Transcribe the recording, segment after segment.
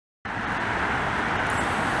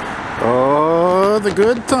Oh, the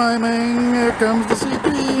good timing. Here comes the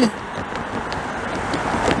CP.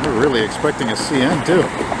 We're really expecting a CN too.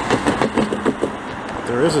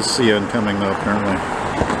 There is a CN coming though, apparently.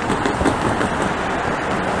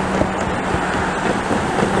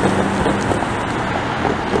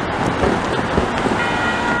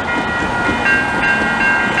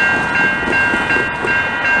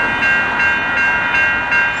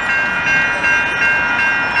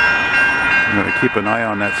 I'm going to keep an eye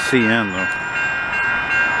on that CN though.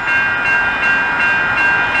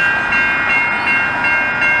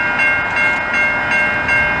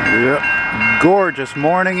 Yep, gorgeous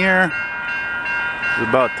morning here. It's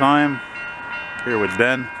about time. Here with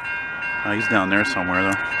Ben. He's down there somewhere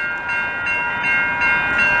though.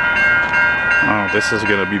 Oh, this is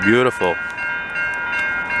going to be beautiful.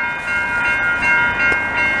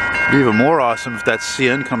 It'd be even more awesome if that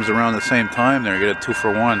CN comes around the same time there. You get a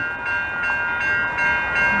 2-for-1.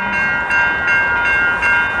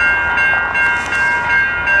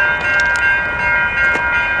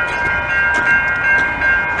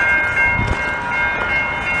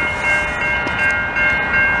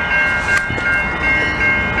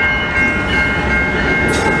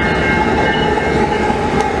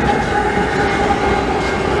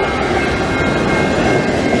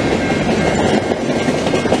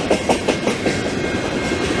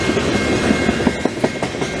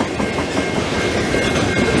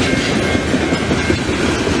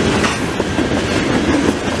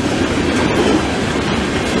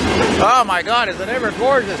 Oh my God, is it ever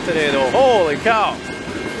gorgeous today though? Holy cow.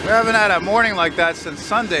 We haven't had a morning like that since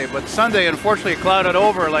Sunday, but Sunday unfortunately clouded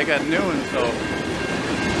over like at noon, so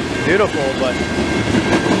beautiful, but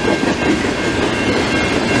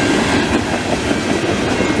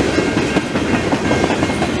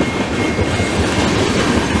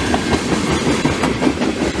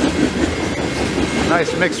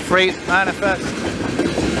nice mixed freight manifest.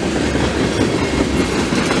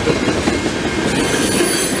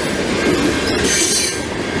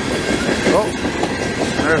 Oh,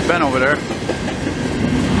 there's Ben over there.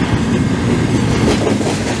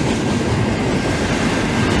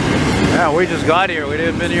 Yeah, we just got here. We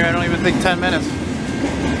haven't been here, I don't even think 10 minutes.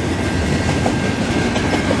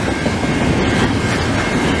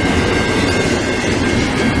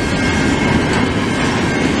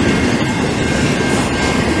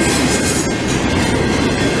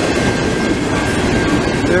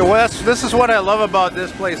 This is what I love about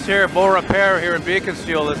this place here, Beaurepaire here in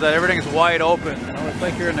Beaconsfield, is that everything's wide open. You know, it's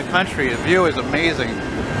like you're in the country. The view is amazing.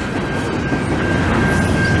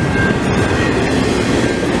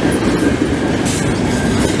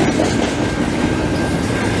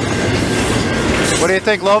 What do you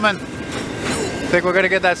think, Loman? Think we're gonna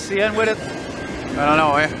get that CN with it? I don't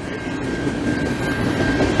know, eh?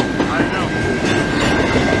 I don't know.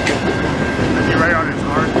 Is he right on his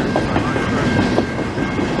mark?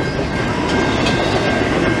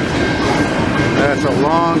 That's a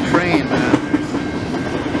long train, man.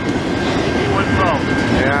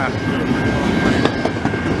 Yeah.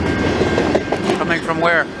 Coming from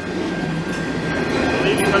where?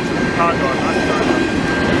 Maybe comes from Chicago, I'm not sure.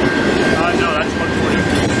 No, that's 140.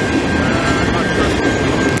 I'm not sure.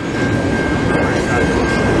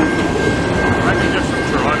 Might be just from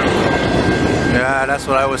Toronto. Yeah, that's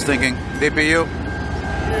what I was thinking. DPU?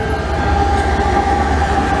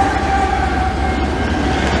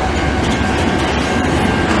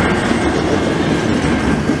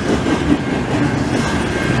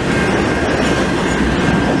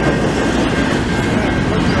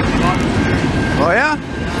 Oh yeah?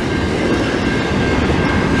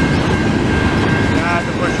 Yeah,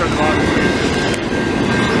 the push on the bottom.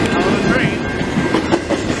 On the train.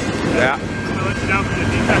 Yeah. I'm gonna let you down for the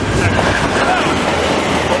defect a second.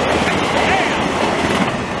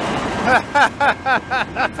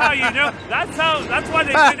 That's how you know. That's why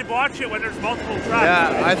they say to watch it when there's multiple tracks.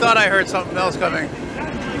 Yeah, right? I thought I heard something else coming.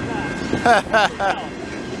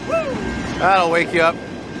 That'll wake you up.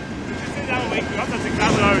 Did you say that'll wake you up? That's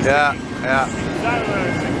exactly what I was thinking. Yeah. Exactly what I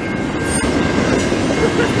was thinking.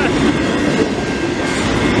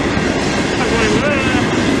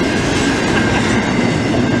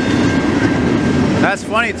 That's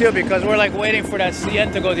funny too, because we're like waiting for that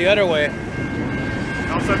CN to go the other way.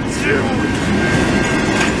 All of a sudden, two.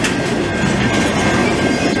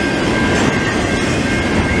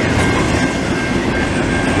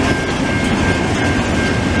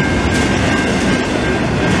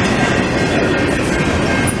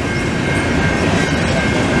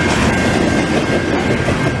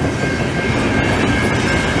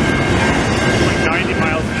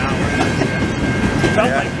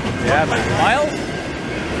 Yeah, miles?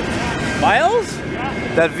 Miles? Yeah.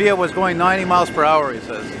 That Via was going 90 miles per hour, he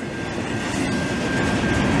says.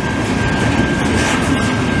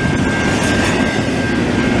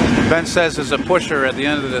 Ben says there's a pusher at the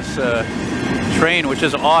end of this train, which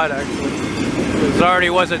is odd actually. There already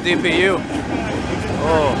was a DPU.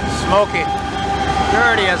 Oh, smoky.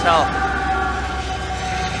 Dirty as hell.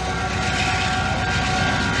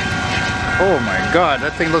 Oh my God,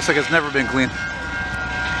 that thing looks like it's never been cleaned. You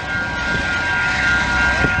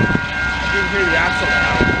can hear the axle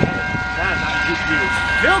now. That DPU is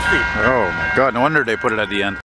filthy. Oh my God, no wonder they put it at the end.